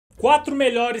4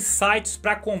 melhores sites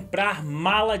para comprar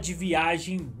mala de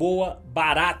viagem boa,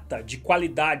 barata, de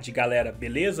qualidade, galera,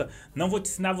 beleza? Não vou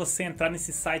te ensinar você a entrar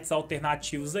nesses sites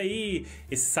alternativos aí,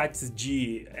 esses sites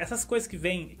de... essas coisas que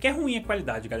vem, que é ruim a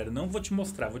qualidade, galera. Não vou te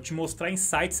mostrar em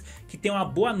sites que tem uma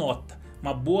boa nota.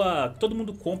 Uma boa, todo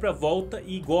mundo compra, volta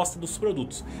e gosta dos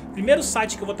produtos. Primeiro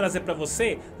site que eu vou trazer para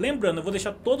você, lembrando, eu vou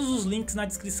deixar todos os links na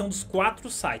descrição dos 4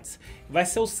 sites. Vai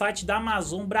ser o site da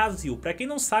Amazon Brasil. Para quem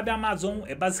não sabe, a Amazon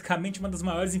é basicamente uma das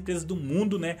maiores empresas do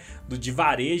mundo, né, de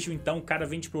varejo. Então o cara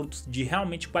vende produtos de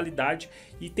realmente qualidade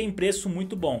e tem preço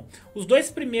muito bom. Os 2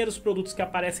 primeiros produtos que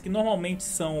aparecem, que normalmente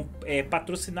são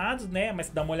patrocinados, né, mas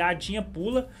dá uma olhadinha,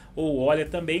 pula ou olha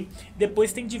também.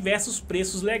 Depois tem diversos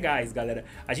preços legais, galera.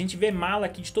 A gente vê mala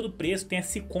aqui de todo preço, tem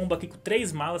esse combo aqui com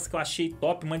 3 malas que eu achei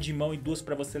top, uma de mão e 2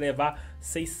 para você levar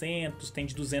 600, tem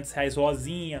de R$200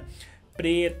 rosinha,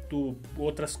 preto,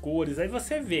 outras cores. Aí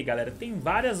você vê, galera, tem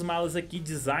várias malas aqui,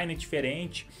 design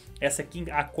diferente. Essa aqui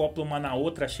acopla uma na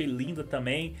outra, achei linda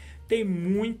também. Tem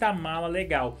muita mala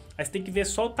legal. Aí você tem que ver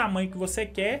só o tamanho que você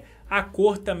quer. A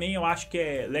cor também eu acho que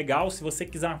é legal. Se você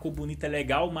quiser uma cor bonita é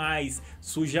legal, mas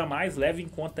suja mais, leve em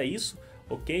conta isso,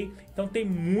 ok? Então tem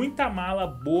muita mala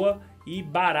boa e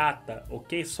barata,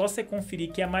 ok? Só você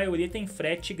conferir que a maioria tem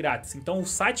frete grátis. Então o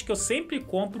site que eu sempre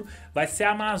compro vai ser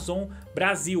a Amazon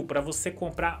Brasil, para você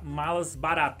comprar malas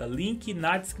baratas. Link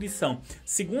na descrição.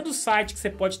 Segundo site que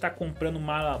você pode estar comprando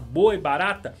mala boa e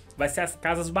barata vai ser as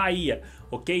Casas Bahia,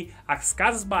 ok? As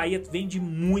Casas Bahia vendem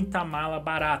muita mala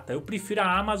barata. Eu prefiro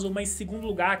a Amazon, mas em segundo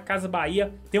lugar a Casa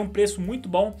Bahia tem um preço muito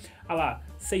bom. Olha lá,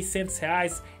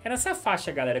 R$600. É nessa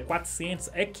faixa, galera, 400.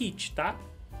 É kit, tá?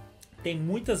 Tem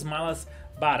muitas malas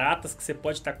baratas que você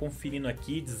pode estar conferindo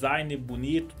aqui, design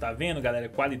bonito, tá vendo, galera?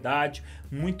 Qualidade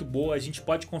muito boa, a gente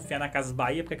pode confiar na Casas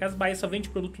Bahia, porque a Casas Bahia só vende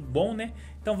produto bom, né?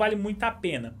 Então vale muito a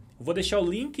pena. Eu vou deixar o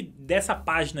link dessa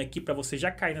página aqui para você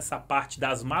já cair nessa parte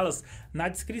das malas na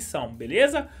descrição,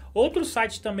 beleza? Outro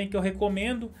site também que eu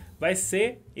recomendo vai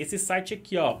ser esse site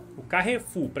aqui, ó, o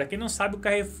Carrefour. Para quem não sabe, o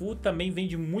Carrefour também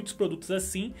vende muitos produtos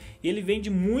assim, e ele vende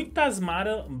muitas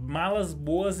malas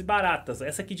boas e baratas.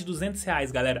 Essa aqui de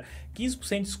R$200, galera,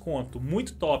 15% de desconto,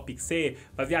 muito top. Que você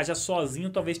vai viajar sozinho,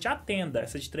 talvez te atenda.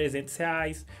 Essa de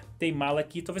R$300, tem mala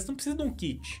aqui, talvez não precise de um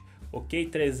kit, ok?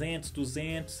 300,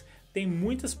 200, tem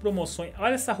muitas promoções.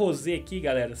 Olha essa rosé aqui,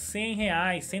 galera,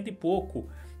 R$100, 100 e pouco.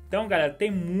 Então, galera, tem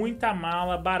muita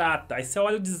mala barata. Aí você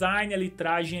olha o design, a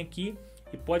litragem aqui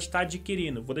e pode estar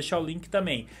adquirindo. Vou deixar o link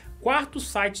também. Quarto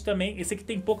site também, esse aqui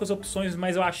tem poucas opções,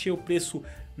 mas eu achei o preço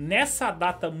nessa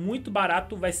data muito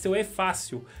barato, vai ser o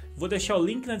eFácil. Vou deixar o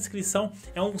link na descrição,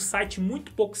 é um site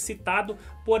muito pouco citado,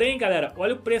 porém, galera,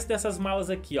 olha o preço dessas malas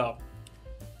aqui, ó.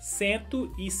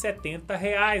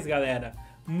 R$170, galera.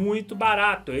 Muito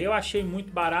barato, eu achei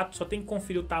muito barato, só tem que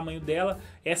conferir o tamanho dela.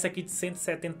 Essa aqui de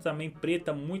 170 também,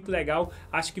 preta, muito legal,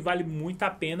 acho que vale muito a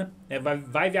pena, né?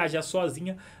 vai viajar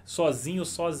sozinho,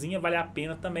 sozinha, vale a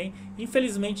pena também.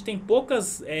 Infelizmente tem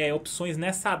poucas opções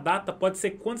nessa data, pode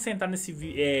ser que quando você entrar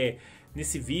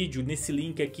nesse vídeo, nesse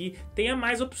link aqui, tenha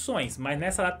mais opções, mas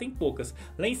nessa data tem poucas.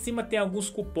 Lá em cima tem alguns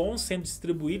cupons sendo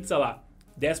distribuídos, olha lá,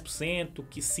 10%,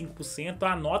 que 5%,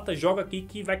 anota, joga aqui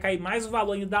que vai cair mais o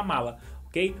valor ainda da mala,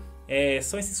 ok?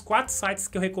 São esses 4 sites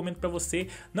que eu recomendo para você.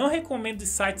 Não recomendo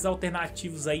sites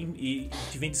alternativos aí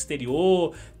de venda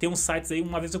exterior. Tem uns sites aí,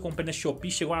 uma vez eu comprei na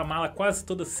Shopee, chegou uma mala quase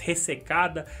toda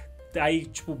ressecada, aí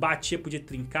tipo batia, podia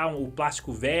trincar o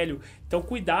plástico velho. Então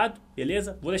cuidado,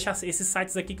 beleza? Vou deixar esses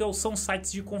sites aqui que são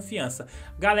sites de confiança.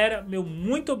 Galera, meu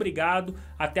muito obrigado,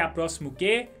 até a próxima, o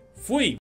quê? Fui!